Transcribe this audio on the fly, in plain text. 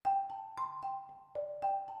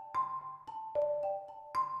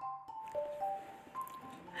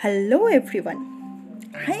Hello everyone.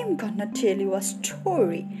 I am gonna tell you a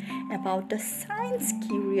story about a science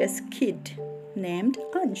curious kid named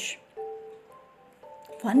Ansh.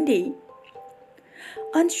 One day,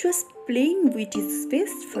 Ansh was playing with his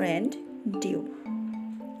best friend Dew.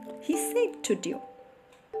 He said to Dew,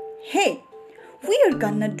 "Hey, we are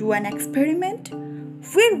gonna do an experiment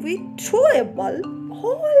where we throw a ball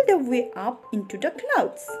all the way up into the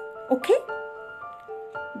clouds. Okay?"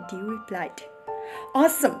 Dew replied,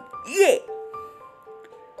 "Awesome! Yay!"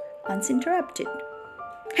 Hans interrupted.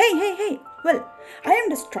 Hey. Well, I am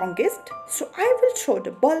the strongest, so I will throw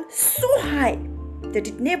the ball so high that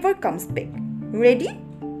it never comes back. Ready?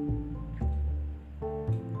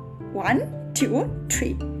 1, 2,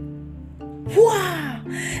 3. Wow!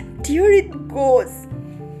 There it goes.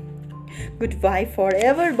 Goodbye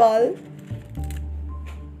forever, ball.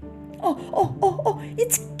 Oh,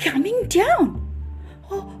 it's coming down.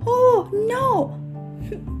 Oh, no.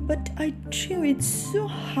 But I threw it so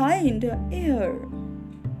high in the air.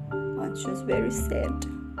 Ansh was very sad.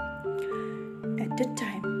 At that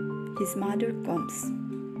time, his mother comes.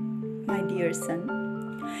 "My dear son,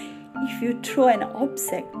 if you throw an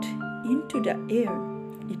object into the air,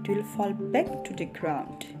 it will fall back to the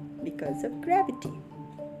ground because of gravity.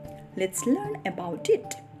 Let's learn about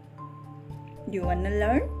it. Do you want to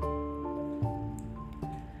learn?"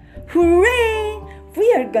 Hooray!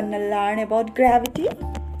 We are gonna learn about gravity.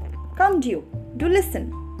 Come, Dew, do listen.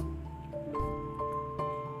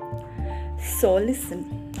 So listen,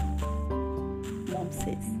 Mom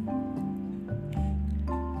says.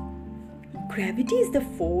 Gravity is the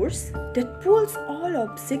force that pulls all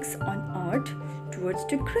objects on Earth towards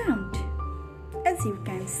the ground. As you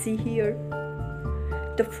can see here,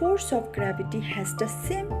 the force of gravity has the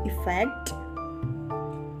same effect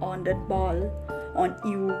on that ball, on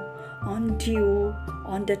you, on Dew,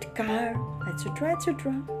 on that car,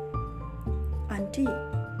 etc. Auntie,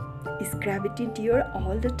 is gravity there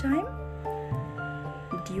all the time?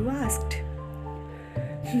 Dew asked.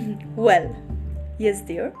 Well, yes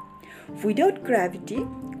dear. Without gravity,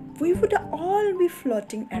 we would all be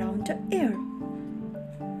floating around the air.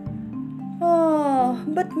 Oh,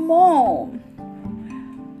 but Mom,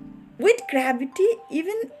 with gravity,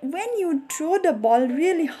 even when you throw the ball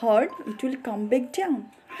really hard, it will come back down.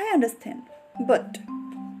 I understand. But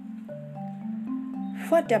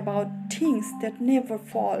what about things that never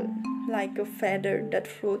fall, like a feather that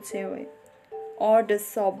floats away, or the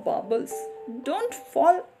soap bubbles don't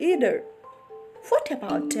fall either? What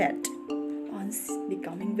about that? Hans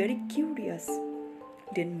becoming very curious.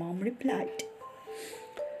 Then Mom replied,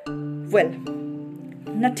 "Well,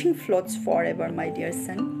 nothing floats forever, my dear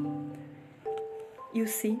son. You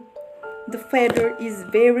see, the feather is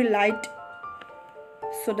very light,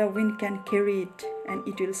 so the wind can carry it and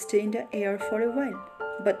it will stay in the air for a while.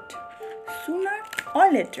 But sooner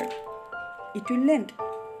or later, it will land.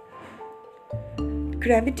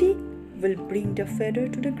 Gravity will bring the feather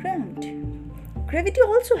to the ground. Gravity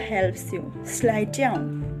also helps you slide down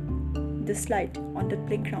the slide on the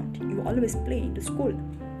playground you always play in the school."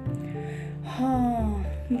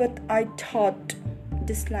 But I thought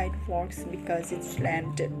the slide works because it's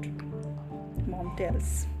slanted, Mom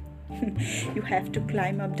tells. You have to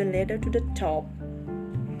climb up the ladder to the top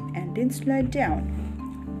and then slide down.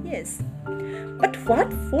 Yes, but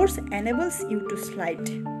what force enables you to slide?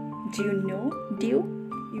 Do you know, Dew?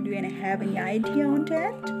 Do you have any idea on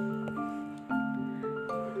that?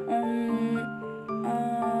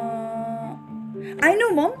 I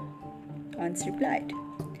know, Mom, Hans replied.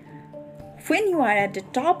 When you are at the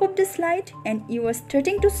top of the slide and you are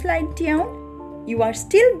starting to slide down, you are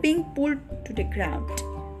still being pulled to the ground.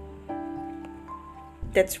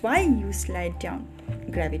 That's why you slide down.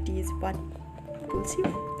 Gravity is what pulls you.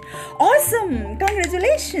 Awesome!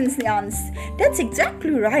 Congratulations, Hans. That's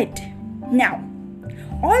exactly right. Now,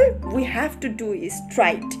 all we have to do is try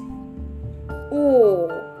it. Oh,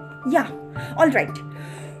 yeah. All right.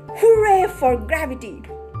 Hooray for gravity.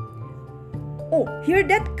 Oh, here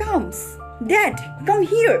Dad comes. Dad, come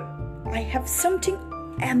here. I have something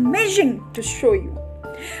amazing to show you.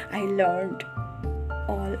 I learned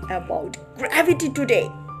all about gravity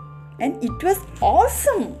today, and it was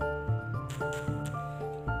awesome.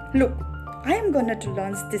 Look, I am gonna to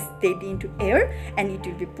launch this teddy into air and it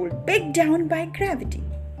will be pulled back down by gravity.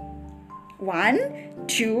 1,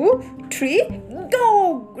 2, 3,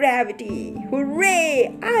 go gravity!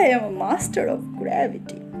 Hooray! I am a master of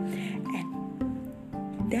gravity.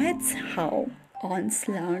 And that's how Hans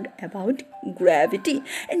learned about gravity,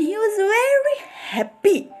 and he was very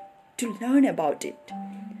happy to learn about it.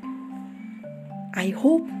 I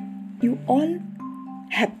hope you all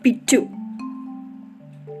happy too.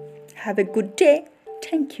 Have a good day.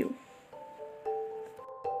 Thank you.